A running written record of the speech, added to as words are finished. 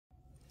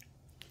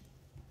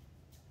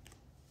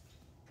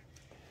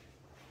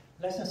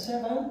Lesson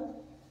 7.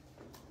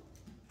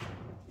 The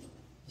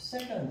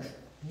second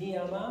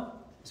Niyama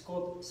is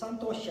called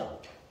Santosha.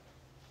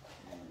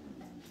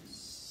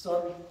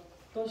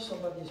 Santosha,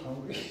 somebody is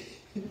hungry.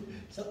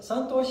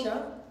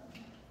 Santosha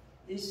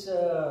is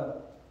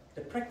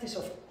the practice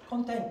of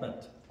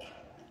contentment,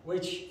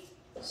 which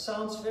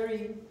sounds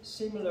very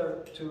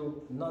similar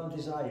to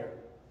non-desire,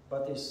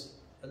 but is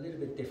a little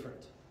bit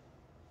different.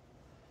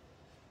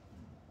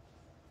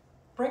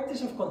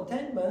 Practice of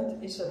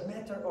contentment is a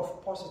matter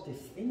of positive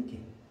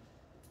thinking.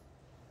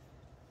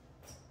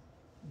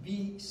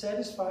 Be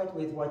satisfied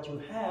with what you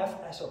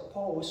have as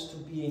opposed to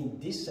being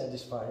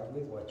dissatisfied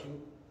with what you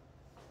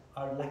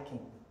are lacking.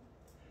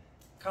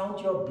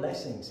 Count your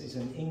blessings is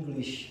an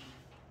English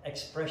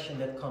expression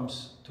that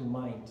comes to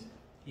mind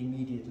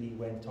immediately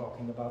when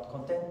talking about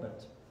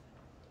contentment.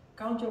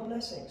 Count your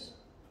blessings.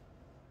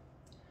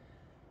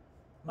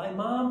 My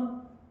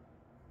mom,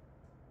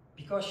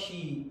 because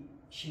she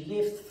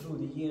lived through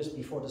the years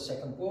before the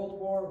Second World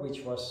War,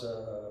 which was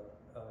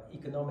an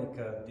economic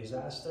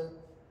disaster,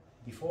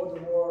 before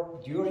the war,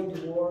 during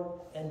the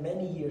war, and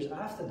many years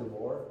after the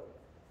war,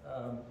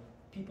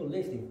 people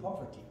lived in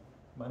poverty.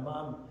 My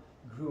mom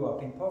grew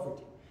up in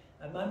poverty.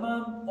 And my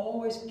mom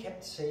always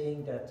kept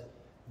saying that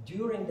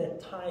during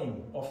that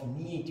time of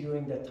need,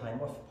 during that time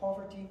of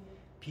poverty,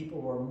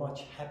 people were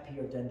much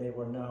happier than they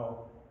were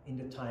now in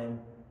the time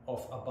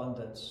of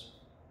abundance.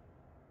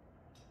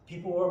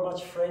 People were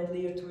much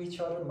friendlier to each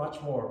other,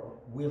 much more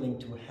willing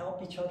to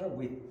help each other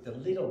with the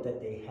little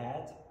that they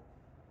had,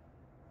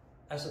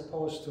 as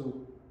opposed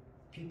to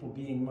people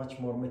being much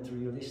more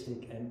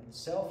materialistic and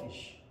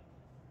selfish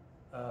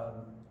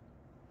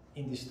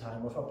in this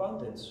time of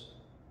abundance.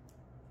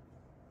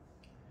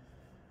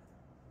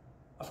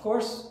 Of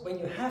course, when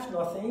you have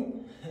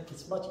nothing,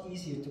 it's much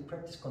easier to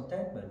practice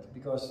contentment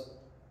because,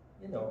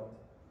 you know,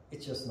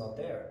 it's just not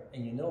there,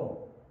 and you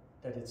know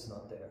that it's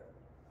not there.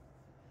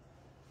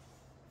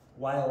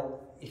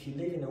 While if you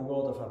live in a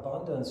world of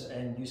abundance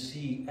and you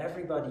see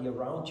everybody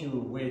around you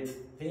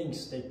with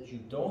things that you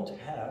don't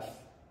have,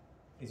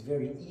 it's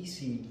very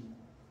easy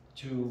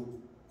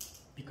to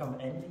become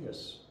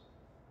envious.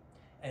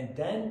 And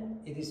then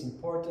it is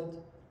important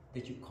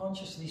that you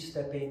consciously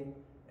step in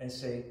and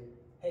say,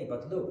 hey,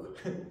 but look,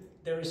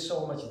 there is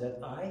so much that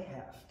I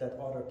have that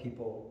other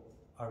people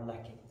are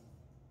lacking.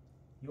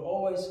 You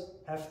always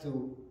have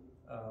to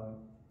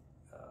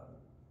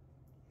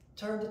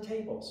turn the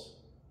tables.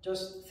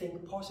 Just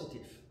think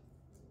positive.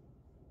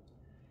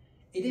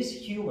 It is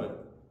human.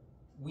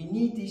 We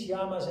need these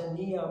yamas and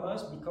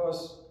niyamas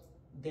because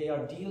they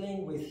are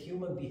dealing with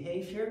human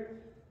behavior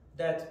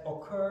that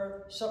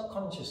occur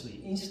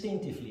subconsciously,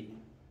 instinctively,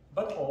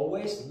 but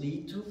always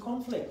lead to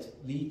conflict,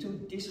 lead to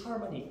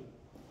disharmony.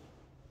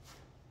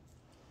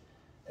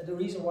 And the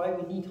reason why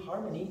we need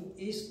harmony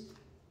is,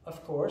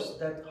 of course,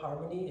 that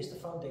harmony is the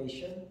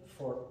foundation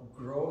for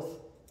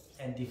growth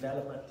and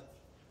development.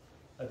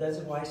 That's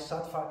why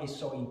sattva is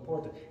so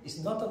important. It's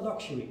not a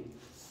luxury.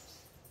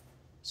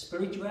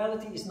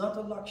 Spirituality is not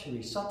a luxury.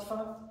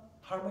 Sattva,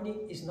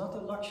 harmony, is not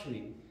a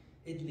luxury.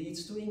 It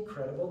leads to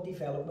incredible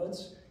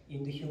developments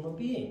in the human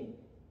being.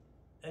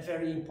 And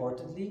very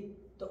importantly,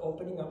 the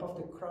opening up of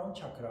the crown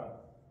chakra,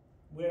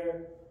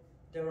 where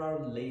there are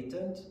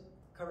latent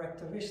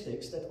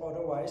characteristics that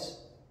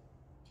otherwise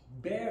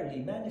barely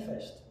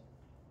manifest.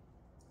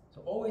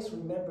 So always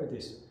remember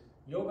this.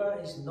 Yoga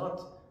is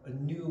not a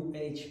new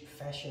age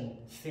fashion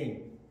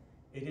thing.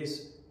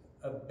 It's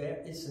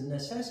a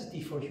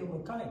necessity for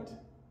humankind.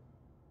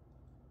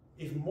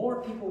 If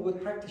more people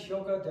would practice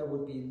yoga, there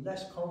would be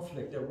less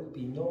conflict, there would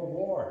be no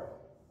war.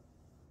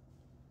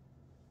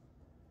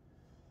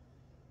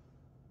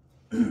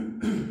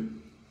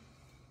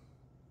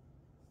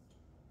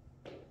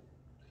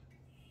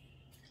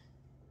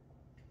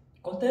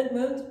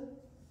 Contentment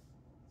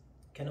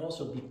can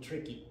also be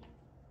tricky.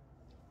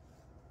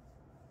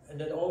 And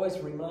that always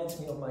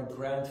reminds me of my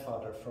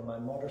grandfather from my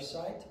mother's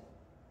side,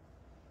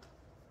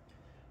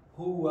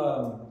 who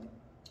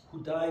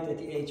died at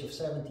the age of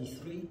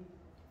 73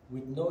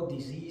 with no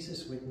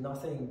diseases, with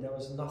nothing. There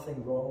was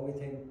nothing wrong with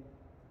him.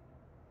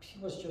 He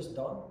was just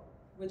done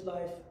with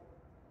life.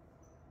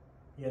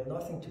 He had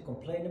nothing to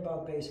complain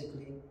about,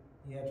 basically.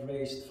 He had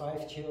raised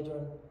 5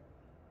 children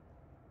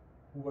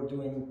who were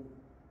doing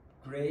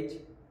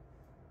great.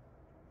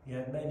 He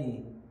had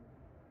many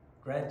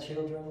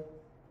grandchildren.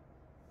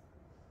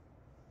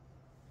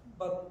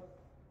 But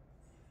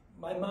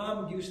my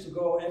mom used to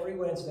go every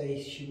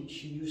Wednesday,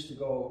 she used to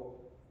go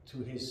to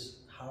his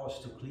house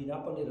to clean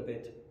up a little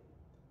bit.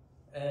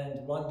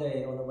 And one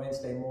day on a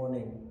Wednesday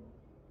morning,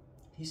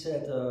 he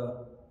said,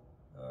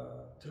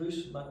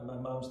 Truus, my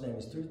mom's name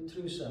is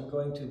Truus, I'm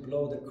going to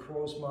blow the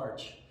crow's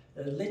march.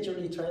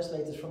 Literally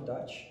translated from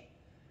Dutch.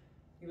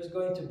 He was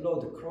going to blow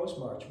the crow's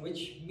march,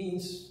 which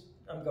means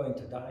I'm going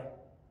to die.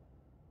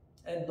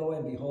 And lo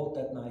and behold,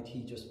 that night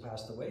he just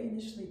passed away in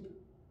his sleep.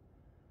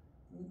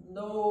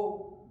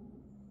 No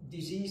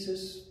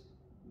diseases,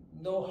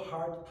 no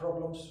heart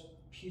problems.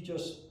 He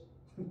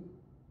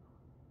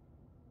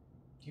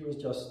was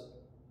just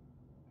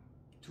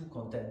too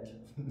content.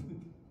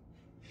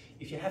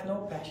 If you have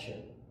no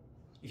passion,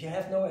 if you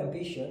have no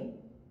ambition,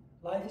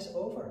 life is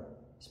over.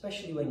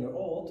 Especially when you're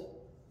old,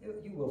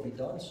 you will be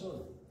done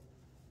soon.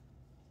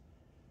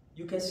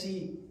 You can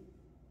see,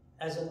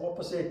 as an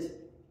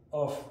opposite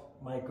of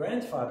my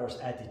grandfather's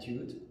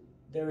attitude,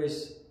 there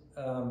is,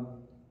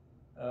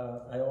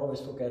 I always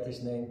forget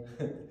his name,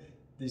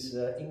 this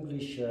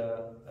English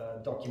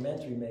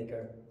documentary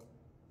maker.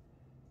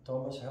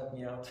 Thomas, help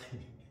me out.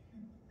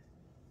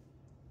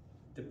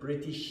 The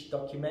British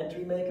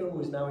documentary maker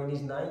who is now in his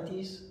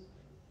 90s,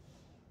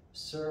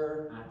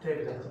 Sir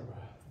David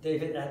Attenborough.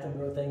 David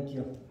Attenborough, thank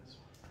you.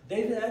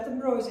 David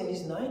Attenborough is in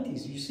his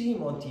 90s. You see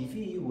him on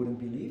TV, you wouldn't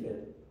believe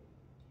it.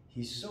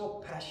 He's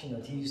so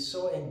passionate, he's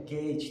so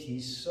engaged,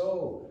 he's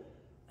so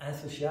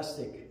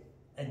enthusiastic.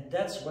 And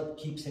that's what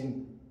keeps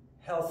him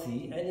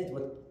healthy, and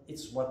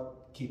it's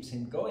what keeps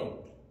him going.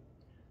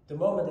 The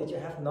moment that you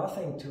have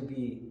nothing to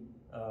be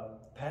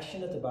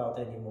passionate about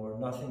anymore,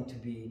 nothing to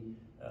be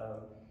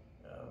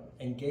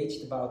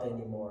engaged about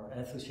anymore,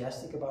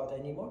 enthusiastic about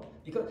anymore,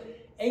 because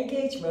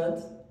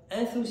engagement,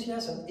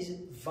 enthusiasm is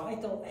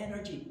vital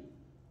energy.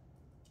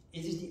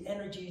 It is the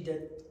energy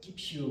that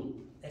keeps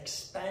you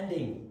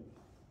expanding,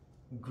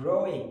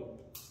 growing,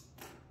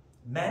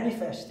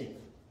 manifesting.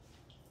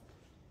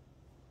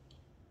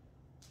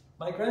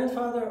 My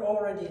grandfather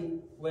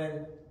already,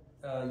 when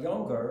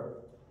younger,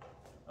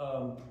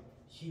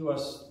 he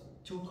was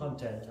too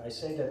content. I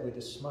say that with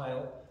a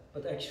smile,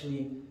 but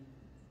actually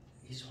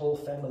his whole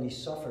family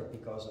suffered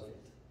because of it.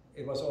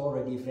 It was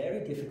already a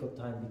very difficult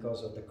time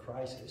because of the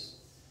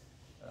crisis,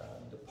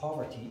 the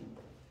poverty.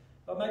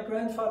 But my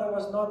grandfather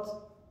was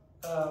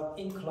not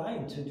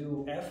inclined to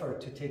do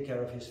effort to take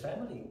care of his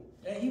family.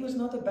 He was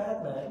not a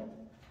bad man,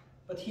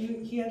 but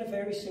he had a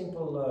very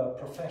simple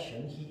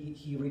profession.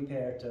 He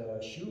repaired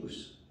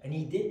shoes, and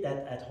he did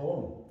that at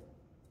home.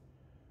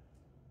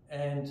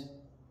 And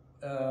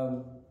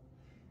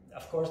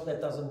of course,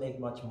 that doesn't make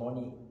much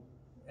money.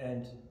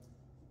 And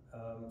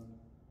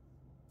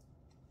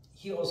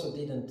he also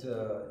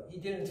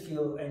didn't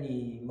feel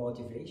any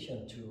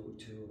motivation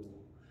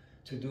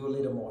to do a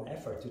little more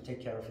effort to take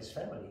care of his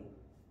family.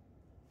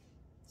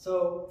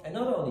 So, and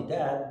not only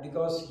that,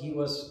 because he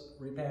was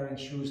repairing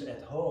shoes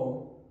at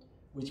home,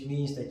 which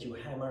means that you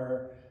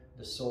hammer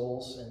the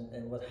soles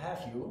and what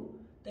have you,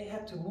 they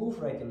had to move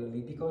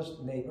regularly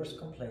because neighbors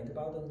complained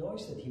about the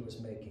noise that he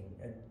was making,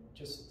 and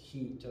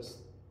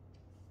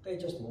they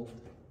just moved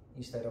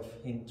instead of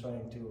him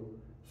trying to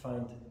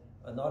find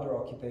another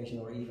occupation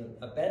or even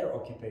a better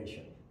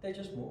occupation. They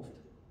just moved.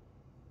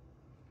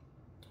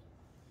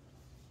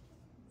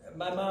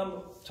 My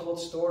mom told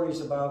stories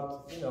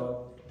about, you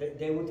know,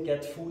 they would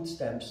get food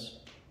stamps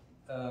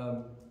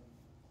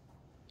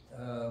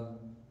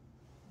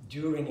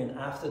during and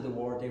after the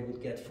war. They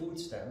would get food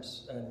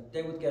stamps, and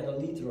they would get a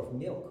liter of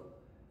milk,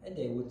 and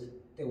they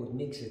would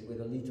mix it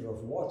with a liter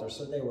of water,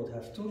 so they would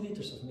have 2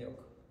 liters of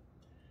milk.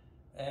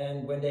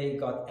 And when they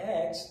got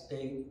eggs,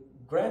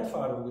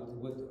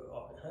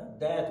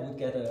 Dad would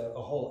get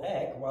a whole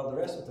egg, while the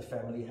rest of the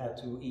family had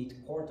to eat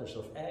quarters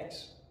of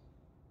eggs,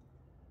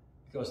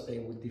 because they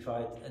would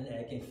divide an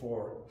egg in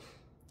 4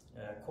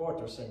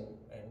 quarters, and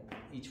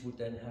each would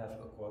then have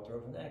a quarter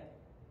of an egg.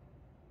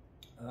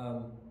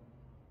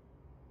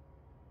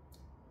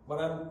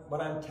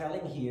 What I'm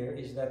telling here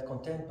is that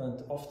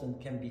contentment often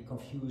can be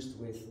confused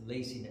with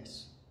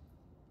laziness,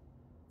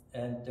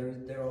 and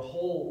there are a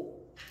whole.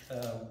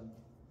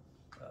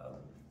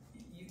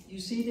 You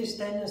see this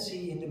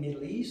tendency in the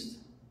Middle East,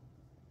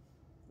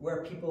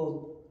 where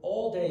people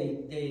all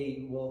day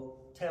they will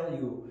tell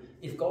you,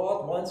 if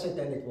God wants it,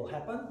 then it will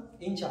happen.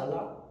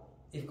 Inshallah,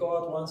 if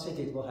God wants it,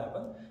 it will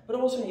happen. But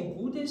also in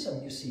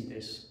Buddhism, you see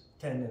this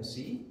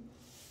tendency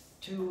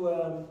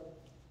to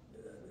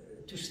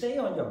stay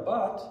on your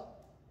butt,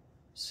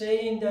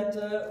 saying that,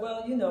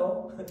 well, you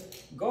know,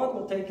 God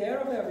will take care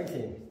of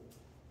everything.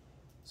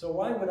 So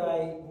why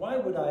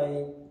would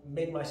I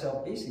make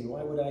myself busy?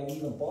 Why would I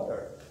even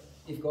bother?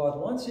 If God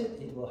wants it,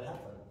 it will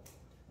happen.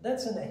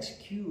 That's an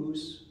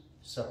excuse,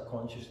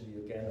 subconsciously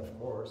again, of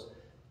course.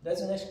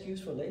 That's an excuse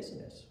for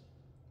laziness.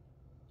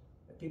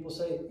 People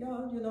say,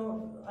 yeah, you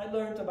know, I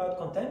learned about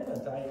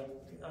contentment.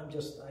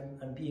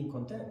 I'm being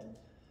content.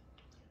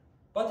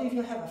 But if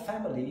you have a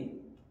family,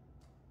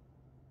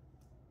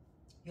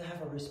 you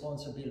have a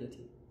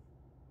responsibility.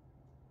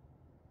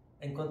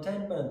 And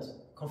contentment,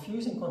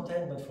 confusing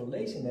contentment for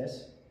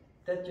laziness,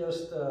 that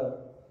just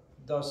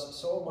does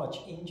so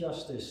much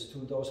injustice to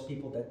those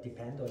people that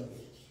depend on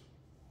you.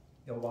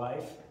 Your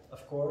wife,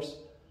 of course.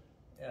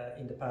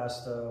 In the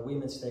past,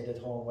 women stayed at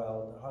home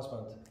while the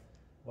husband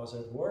was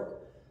at work.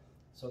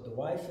 So the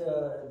wife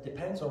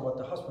depends on what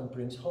the husband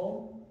brings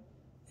home,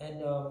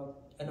 and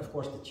of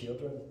course the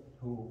children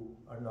who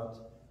are not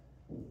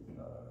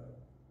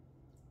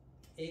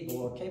able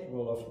or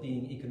capable of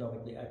being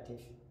economically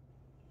active.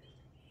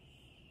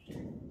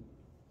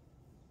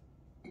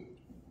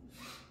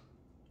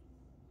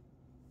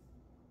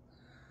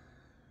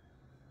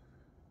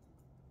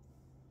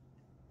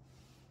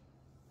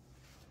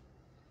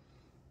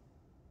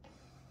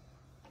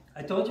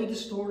 I told you the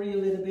story a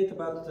little bit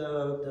about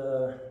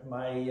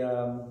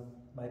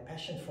my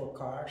passion for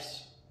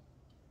cars.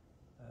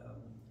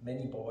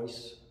 Many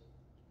boys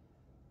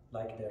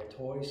like their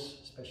toys,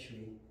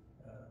 especially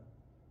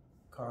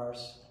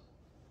cars.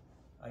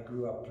 I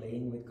grew up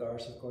playing with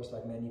cars, of course,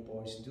 like many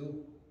boys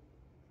do.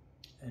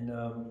 And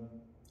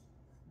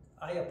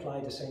I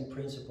apply the same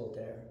principle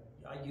there.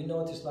 You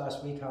noticed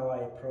last week how I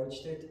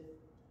approached it.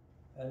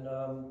 And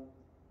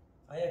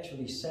I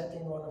actually sat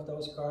in one of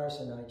those cars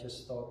and I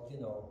just thought, you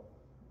know,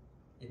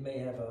 it may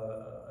have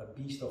a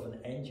beast of an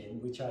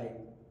engine, which I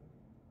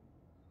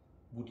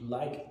would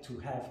like to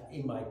have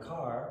in my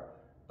car.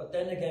 But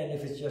then again,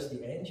 if it's just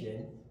the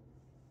engine,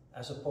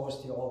 as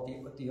opposed to all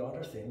the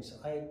other things,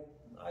 I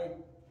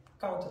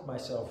counted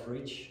myself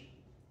rich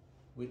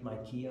with my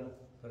Kia,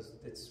 because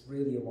it's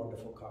really a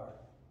wonderful car.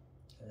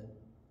 And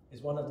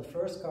it's one of the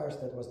first cars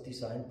that was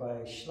designed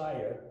by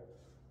Schleyer,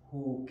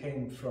 who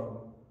came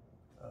from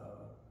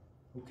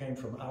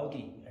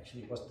Audi.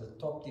 Actually, was the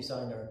top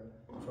designer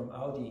from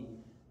Audi.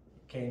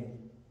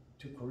 Came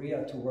to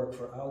Korea to work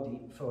for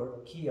Audi, for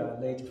Kia,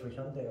 later for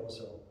Hyundai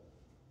also,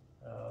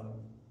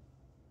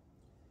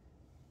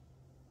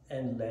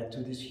 and led to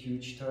this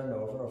huge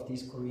turnover of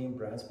these Korean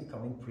brands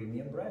becoming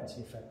premium brands,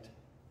 in fact.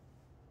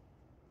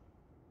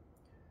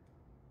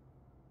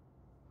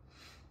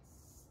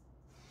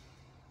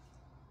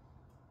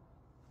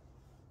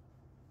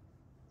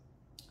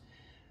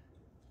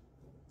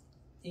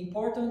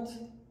 Important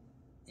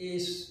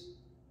is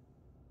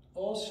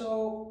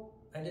also,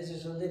 and this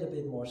is a little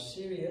bit more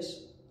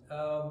serious,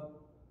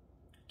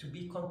 to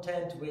be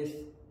content with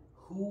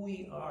who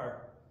we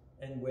are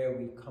and where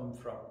we come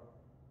from.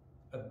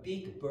 A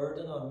big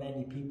burden on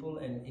many people,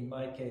 and in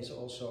my case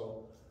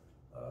also,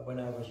 when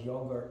I was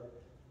younger,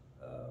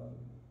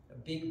 a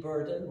big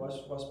burden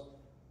was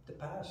the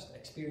past,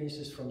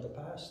 experiences from the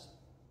past.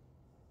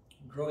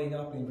 Growing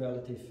up in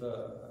relative,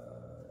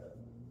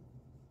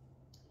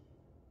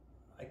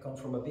 I come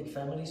from a big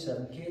family,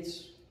 7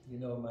 kids. You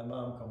know, my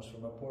mom comes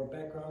from a poor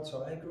background,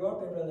 so I grew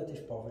up in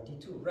relative poverty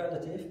too.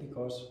 Relative,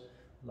 because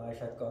life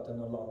had gotten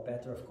a lot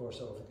better, of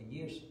course, over the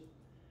years.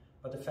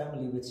 But a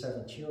family with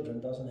 7 children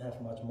doesn't have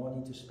much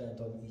money to spend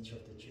on each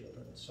of the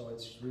children. So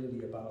it's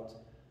really about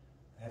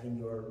having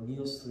your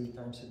meals 3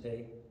 times a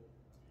day,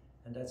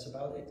 and that's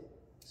about it.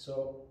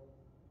 So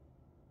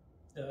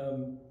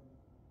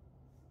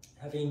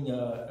having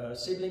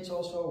siblings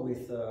also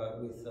with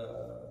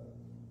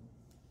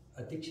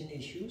addiction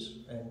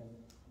issues, and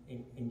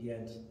in the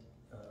end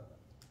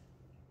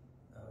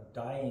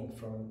dying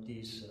from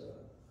these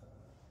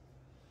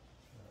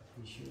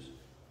issues.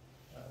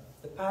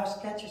 The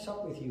past catches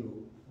up with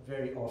you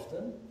very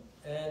often,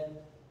 and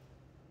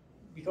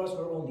because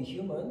we're only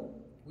human,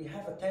 we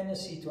have a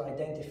tendency to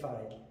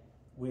identify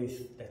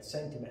with that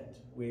sentiment,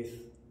 with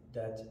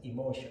that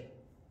emotion,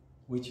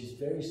 which is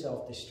very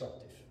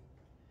self-destructive.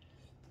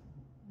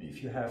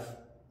 If you have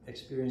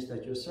experienced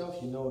that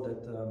yourself, you know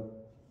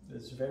that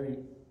it's very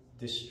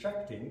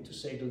distracting, to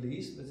say the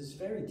least, but it's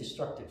very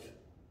destructive.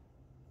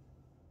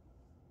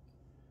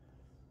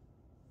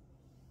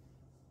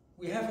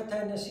 We have a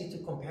tendency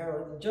to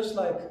compare, just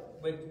like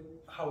with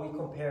how we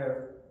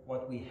compare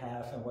what we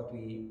have and what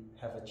we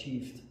have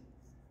achieved,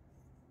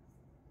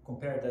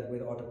 compare that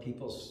with other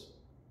people's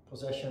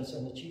possessions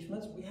and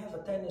achievements. We have a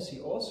tendency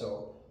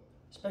also,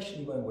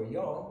 especially when we're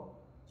young,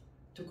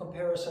 to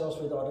compare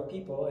ourselves with other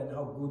people and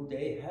how good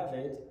they have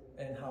it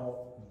and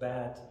how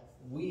bad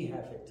we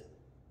have it.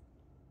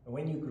 And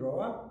when you grow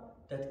up,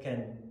 that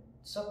can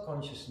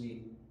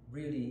subconsciously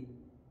really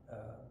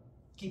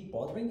keep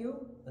bothering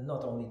you, and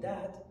not only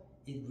that,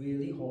 it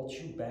really holds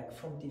you back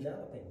from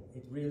developing.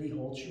 It really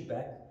holds you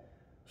back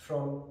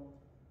from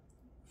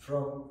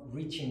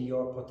reaching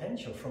your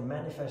potential, from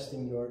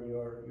manifesting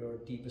your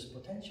deepest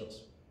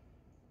potentials.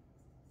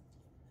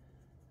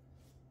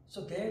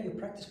 So there you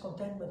practice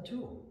contentment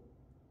too.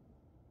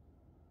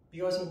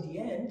 Because in the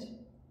end,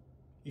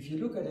 if you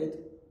look at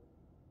it,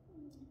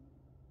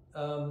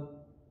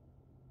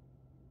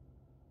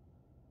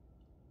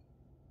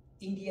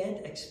 in the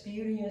end,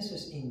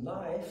 experiences in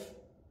life,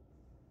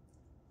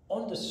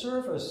 on the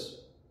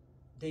surface,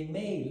 they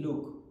may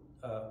look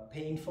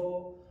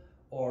painful,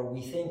 or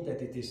we think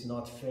that it is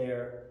not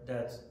fair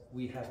that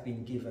we have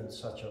been given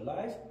such a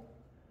life.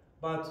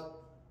 But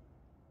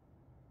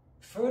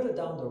further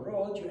down the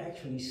road, you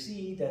actually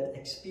see that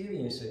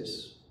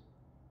experiences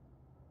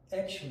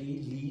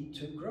actually lead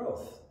to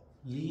growth,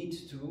 lead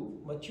to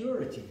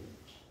maturity,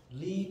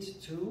 lead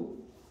to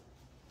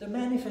the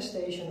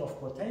manifestation of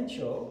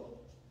potential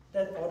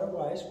that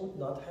otherwise would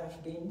not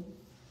have been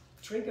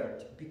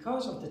triggered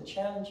because of the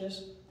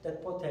challenges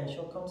that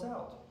potential comes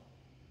out.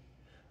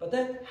 But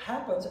that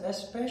happens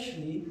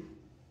especially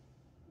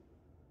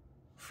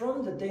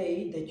from the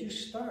day that you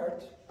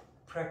start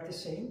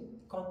practicing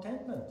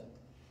contentment.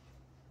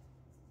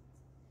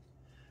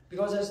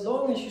 Because as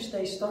long as you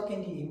stay stuck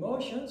in the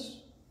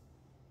emotions,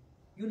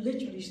 you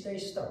literally stay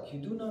stuck. You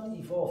do not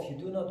evolve, you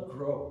do not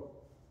grow.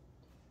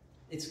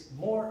 It's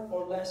more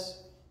or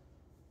less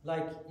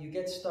like you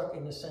get stuck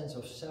in a sense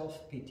of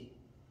self-pity.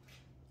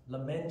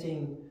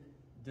 lamenting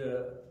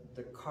the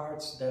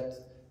cards that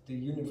the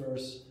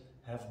universe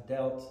have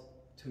dealt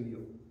to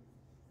you.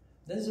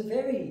 There's a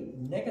very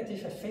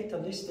negative and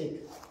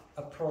fatalistic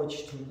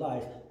approach to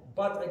life.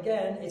 But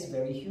again, it's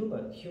very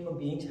human. Human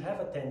beings have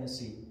a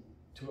tendency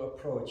to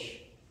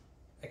approach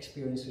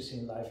experiences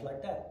in life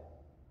like that.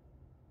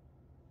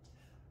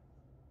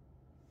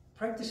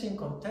 Practicing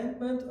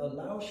contentment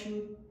allows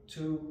you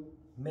to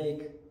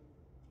make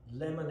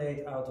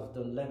lemonade out of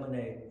the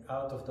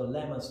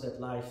lemons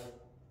that life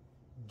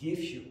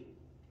gives you.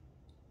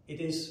 It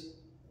is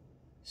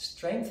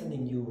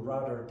strengthening you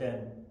rather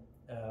than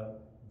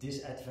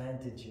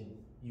disadvantaging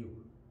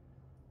you.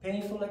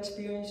 Painful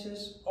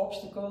experiences,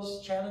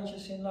 obstacles,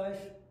 challenges in life,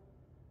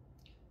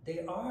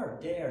 they are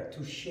there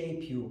to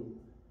shape you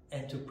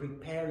and to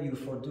prepare you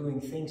for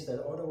doing things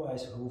that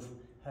otherwise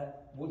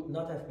would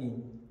not have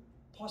been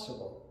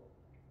possible.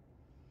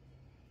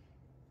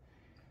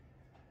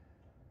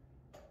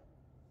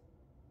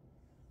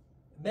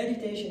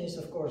 Meditation is,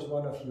 of course,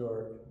 one of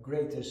your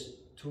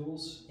greatest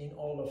tools in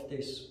all of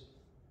this,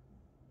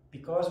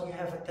 because we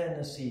have a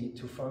tendency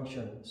to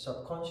function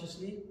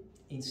subconsciously,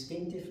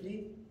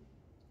 instinctively.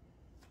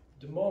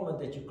 The moment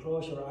that you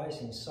close your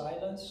eyes in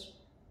silence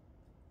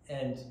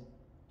and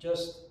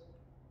just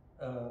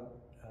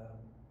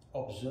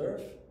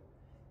observe,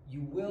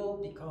 you will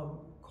become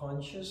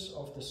conscious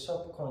of the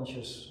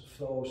subconscious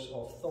flows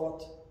of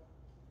thought,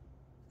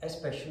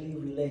 especially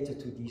related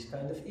to these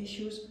kind of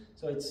issues.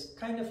 So it's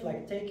kind of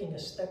like taking a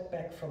step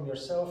back from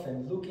yourself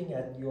and looking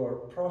at your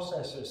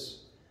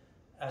processes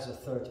as a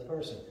third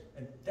person.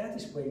 And that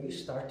is where you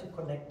start to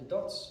connect the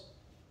dots.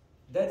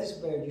 That is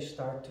where you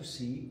start to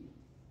see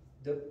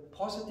the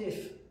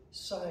positive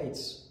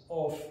sides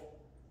of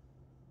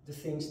the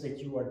things that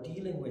you are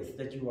dealing with,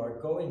 that you are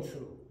going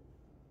through.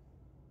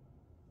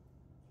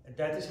 And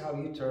that is how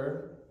you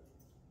turn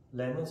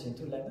lemons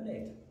into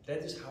lemonade.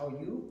 That is how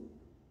you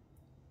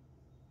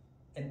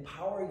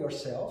empower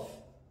yourself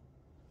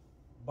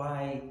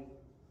by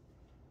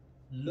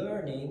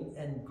learning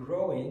and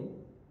growing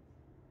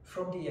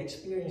from the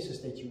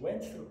experiences that you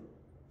went through.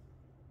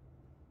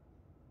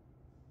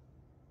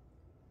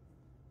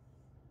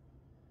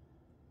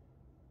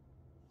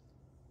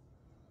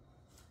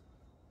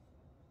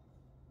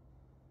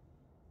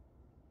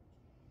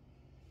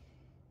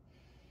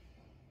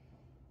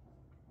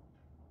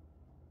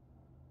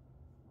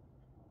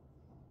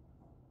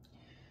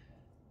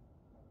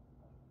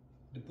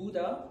 The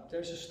Buddha,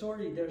 there's a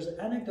story, there's an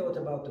anecdote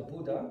about the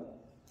Buddha.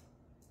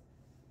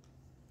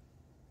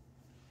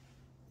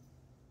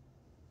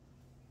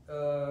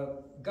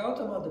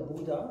 Gautama the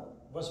Buddha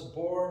was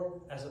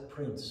born as a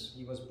prince.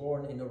 He was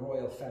born in a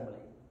royal family.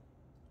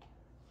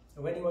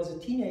 And when he was a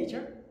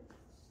teenager,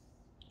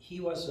 he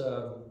was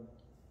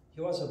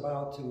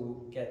about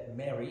to get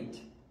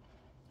married.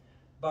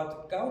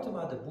 But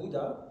Gautama the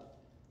Buddha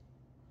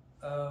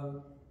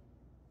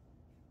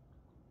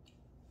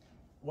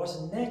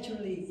was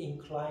naturally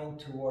inclined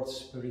towards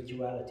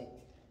spirituality.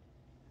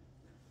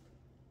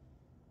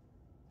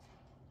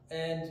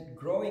 And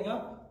growing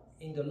up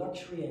in the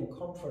luxury and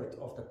comfort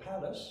of the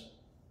palace,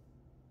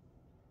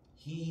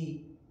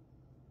 he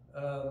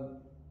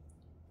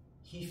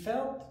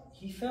felt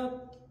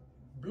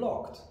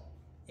blocked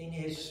in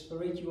his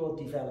spiritual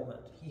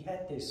development. He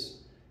had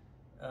this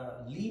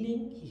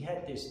leaning, he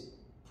had this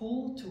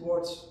pull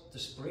towards the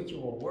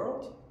spiritual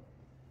world,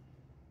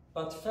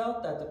 but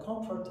felt that the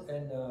comfort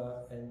and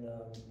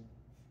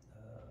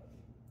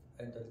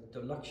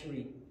the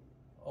luxury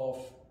of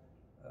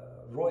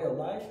royal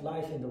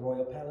life in the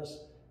royal palace,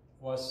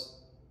 was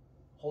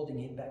holding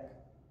him back.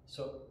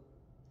 So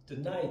the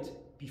night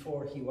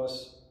before he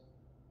was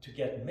to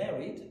get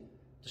married,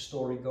 the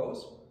story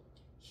goes,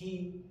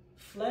 he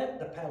fled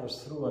the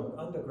palace through an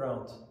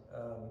underground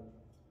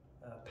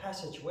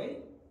passageway,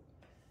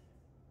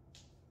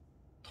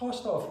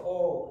 tossed off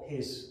all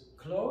his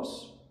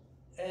clothes,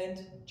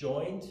 and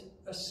joined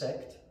a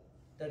sect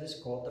that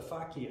is called the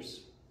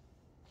Fakirs,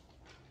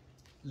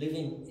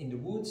 living in the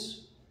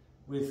woods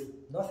with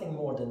nothing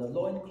more than a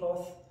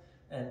loincloth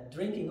and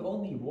drinking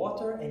only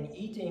water and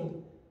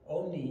eating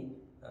only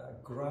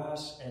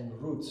grass and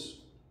roots.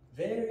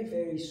 Very,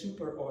 very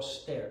super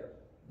austere.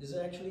 This is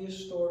actually a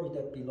story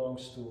that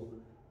belongs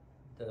to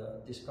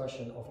the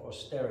discussion of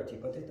austerity,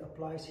 but it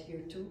applies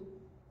here too,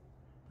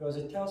 because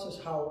it tells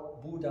us how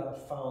Buddha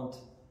found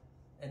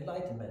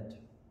enlightenment.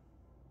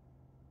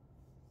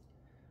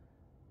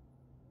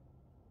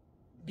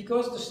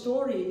 Because the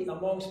story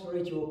among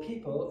spiritual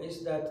people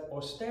is that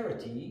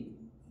austerity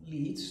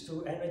leads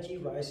to energy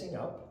rising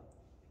up,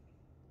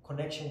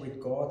 connection with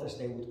God, as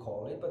they would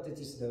call it, but it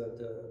is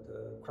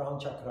the crown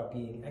chakra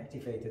being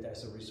activated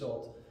as a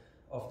result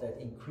of that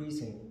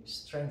increasing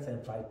strength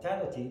and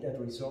vitality that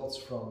results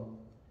from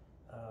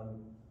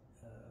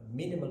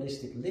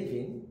minimalistic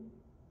living.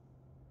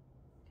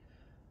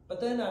 But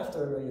then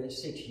after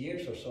 6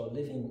 years or so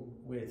living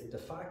with the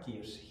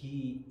Fakirs,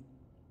 he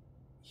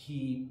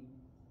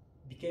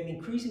became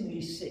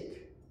increasingly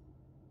sick.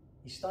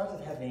 He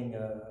started having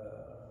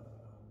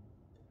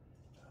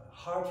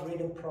heart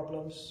rhythm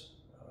problems,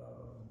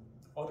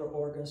 other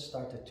organs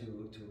started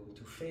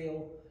to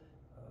fail,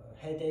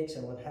 headaches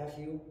and what have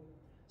you.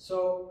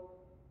 So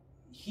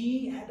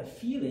he had a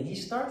feeling, he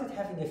started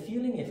having a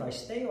feeling, if I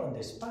stay on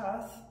this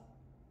path,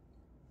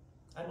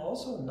 I'm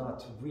also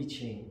not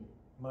reaching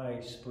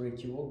my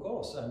spiritual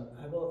goals.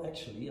 I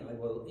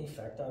will, in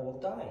fact, I will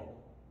die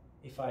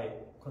if I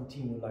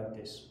continue like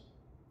this.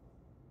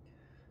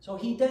 So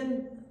he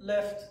then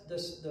left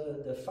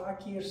the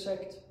Fakir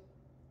sect,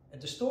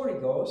 and the story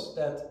goes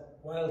that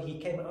while he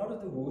came out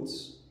of the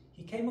woods,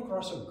 he came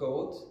across a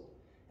goat,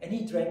 and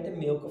he drank the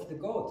milk of the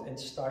goat and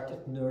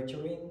started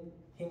nurturing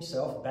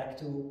himself back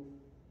to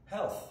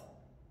health.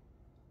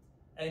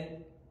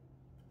 And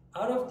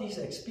out of these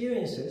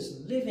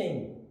experiences,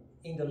 living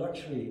in the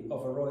luxury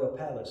of a royal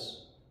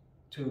palace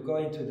to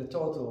going to the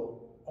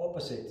total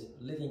opposite,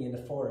 living in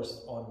the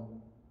forest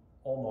on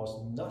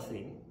almost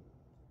nothing,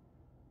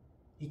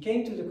 he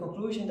came to the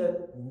conclusion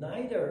that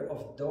neither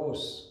of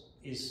those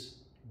is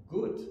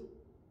good.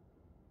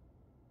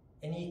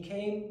 And he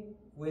came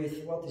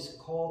with what is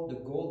called the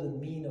golden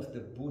mean of the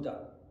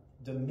Buddha,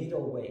 the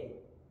middle way.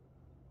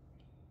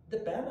 The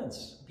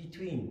balance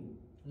between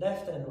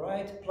left and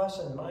right, plus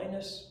and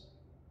minus.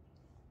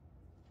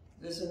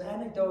 There's an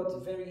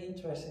anecdote very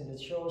interesting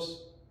that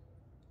shows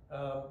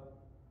that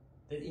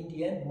in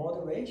the end,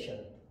 moderation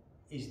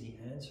is the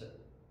answer.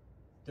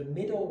 The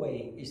middle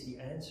way is the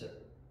answer.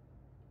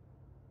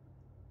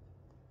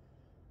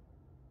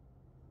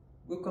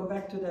 We'll come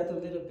back to that a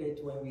little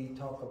bit when we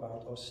talk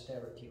about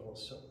austerity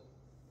also.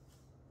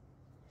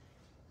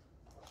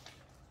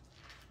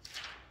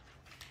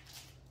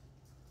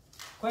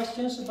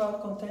 Questions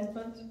about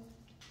contentment?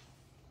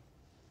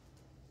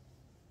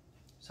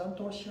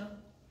 Santosha?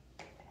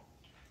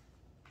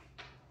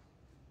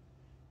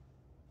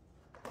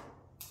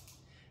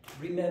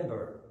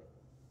 Remember,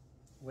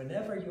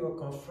 whenever you are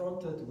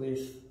confronted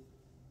with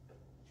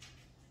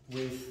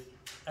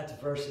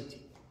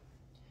adversity,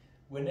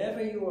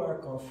 whenever you are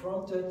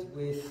confronted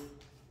with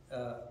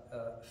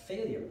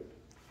failure,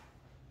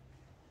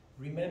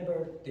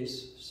 remember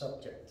this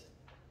subject,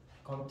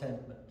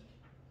 contentment.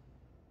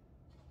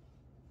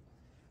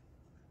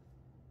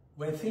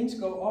 When things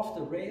go off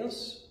the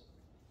rails,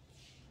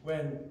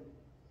 when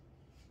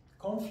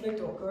conflict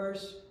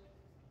occurs,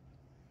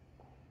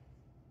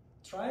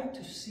 try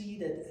to see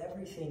that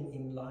everything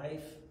in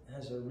life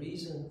has a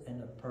reason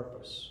and a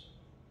purpose.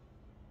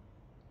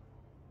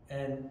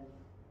 And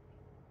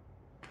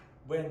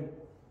when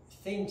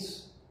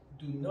things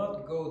do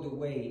not go the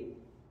way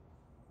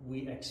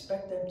we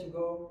expect them to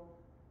go,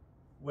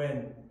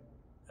 when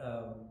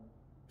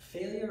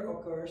failure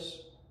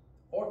occurs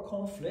or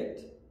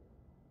conflict,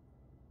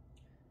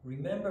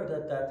 remember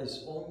that that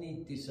is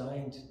only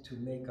designed to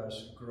make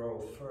us grow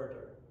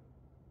further.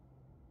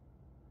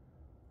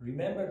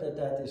 Remember that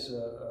that is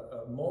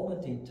a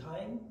moment in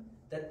time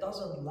that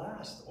doesn't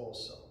last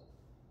also.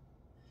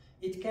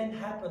 It can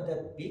happen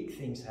that big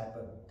things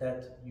happen,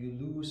 that you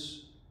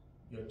lose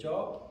your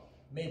job,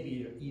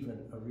 maybe even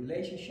a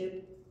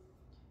relationship,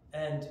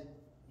 and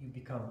you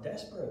become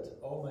desperate.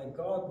 Oh my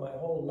God, my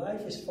whole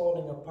life is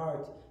falling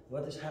apart.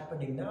 What is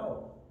happening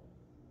now?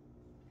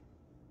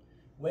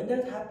 When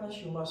that happens,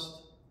 you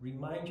must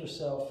remind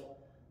yourself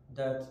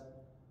that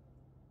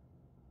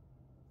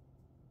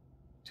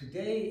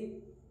today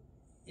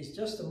is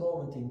just a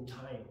moment in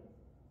time.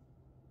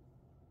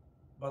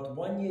 But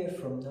 1 year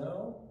from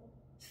now,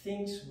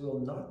 things will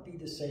not be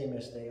the same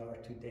as they are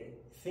today.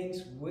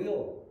 Things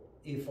will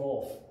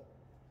evolve.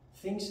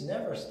 Things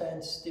never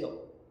stand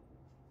still.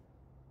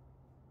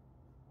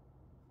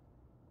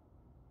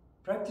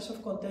 Practice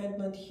of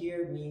contentment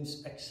here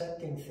means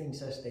accepting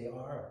things as they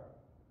are.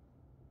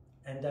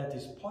 And that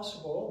is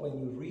possible when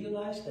you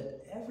realize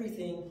that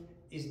everything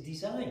is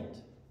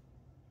designed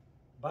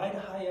by the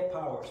higher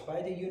powers,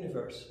 by the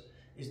universe,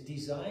 is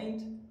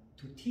designed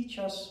to teach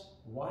us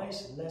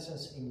wise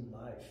lessons in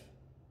life,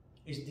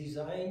 is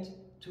designed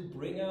to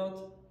bring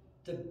out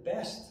the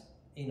best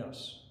in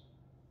us.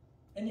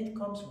 And it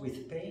comes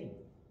with pain.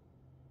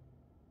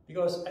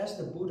 Because as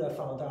the Buddha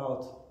found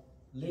out,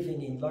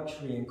 living in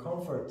luxury and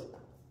comfort,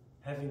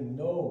 having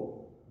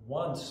no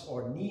wants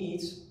or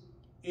needs,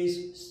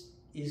 is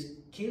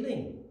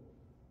killing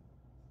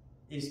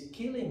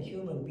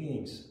human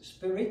beings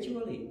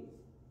spiritually.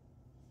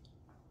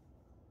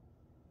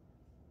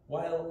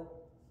 While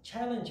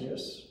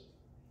challenges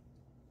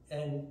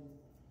and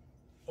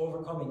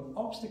overcoming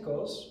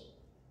obstacles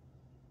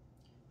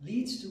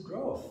leads to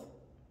growth,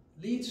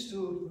 leads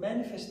to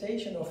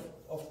manifestation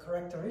of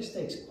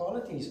characteristics,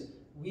 qualities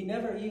we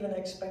never even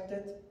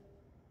expected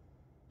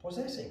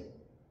possessing.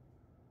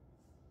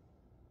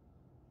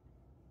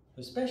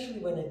 Especially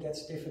when it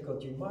gets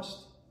difficult, you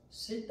must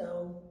sit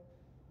down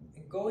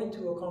and go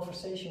into a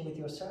conversation with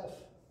yourself.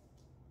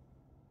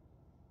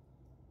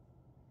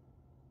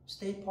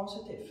 Stay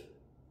positive.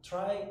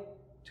 Try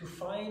to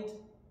find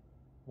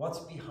what's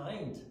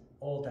behind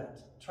all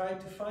that. Try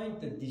to find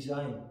the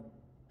design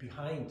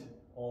behind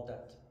all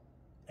that.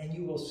 And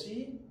you will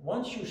see,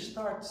 once you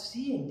start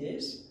seeing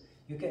this,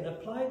 you can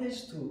apply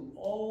this to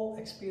all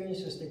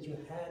experiences that you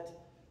had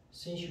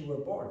since you were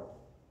born.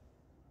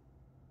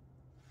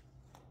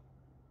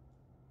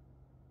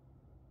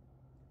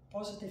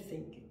 Positive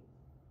thinking.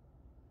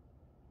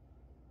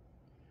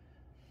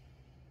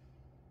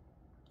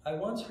 I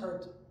once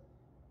heard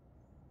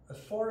a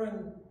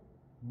foreign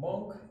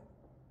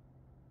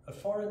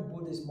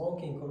Buddhist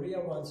monk in Korea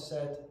once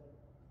said,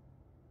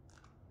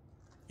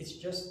 it's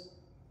just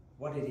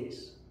what it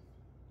is.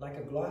 Like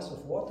a glass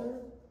of water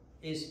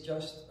is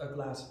just a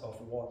glass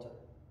of water.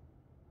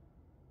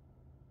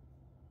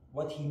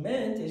 What he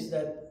meant is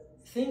that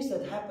things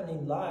that happen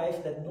in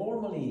life that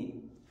normally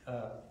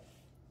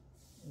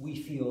we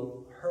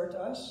feel hurt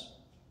us,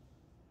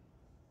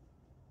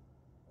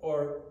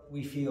 or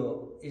we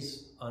feel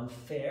is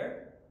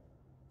unfair,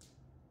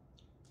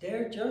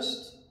 they're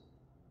just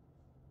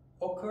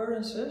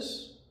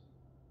occurrences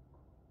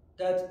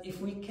that if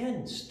we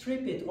can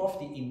strip it of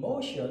the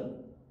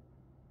emotion,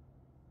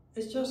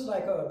 it's just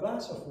like a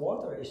glass of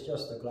water is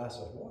just a glass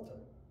of water.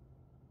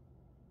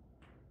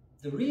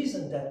 The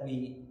reason that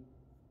we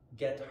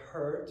get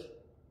hurt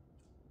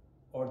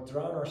or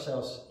drown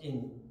ourselves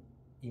in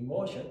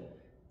emotion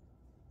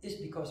is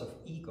because of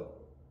ego.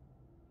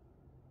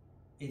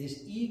 It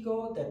is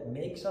ego that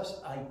makes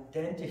us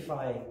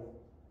identify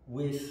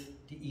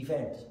with the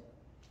event,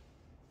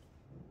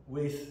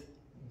 with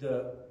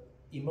the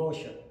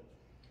emotion.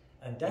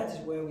 And that is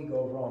where we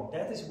go wrong.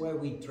 That is where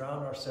we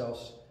drown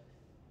ourselves,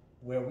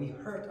 where we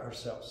hurt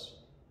ourselves.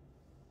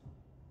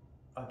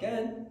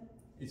 Again,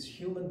 it's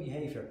human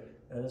behavior.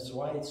 And that's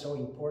why it's so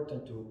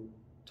important to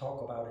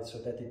talk about it so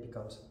that it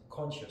becomes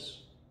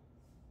conscious.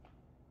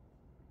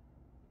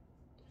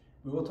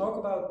 We will talk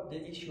about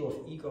the issue of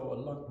ego a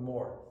lot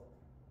more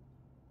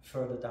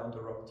further down the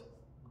road,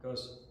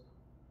 because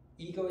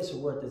ego is a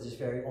word that is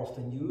very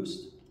often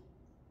used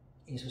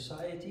in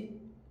society,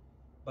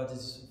 but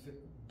it's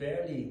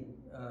barely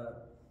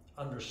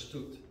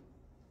understood.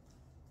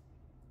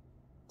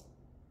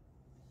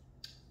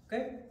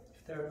 Okay,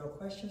 if there are no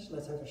questions,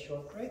 let's have a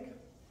short break.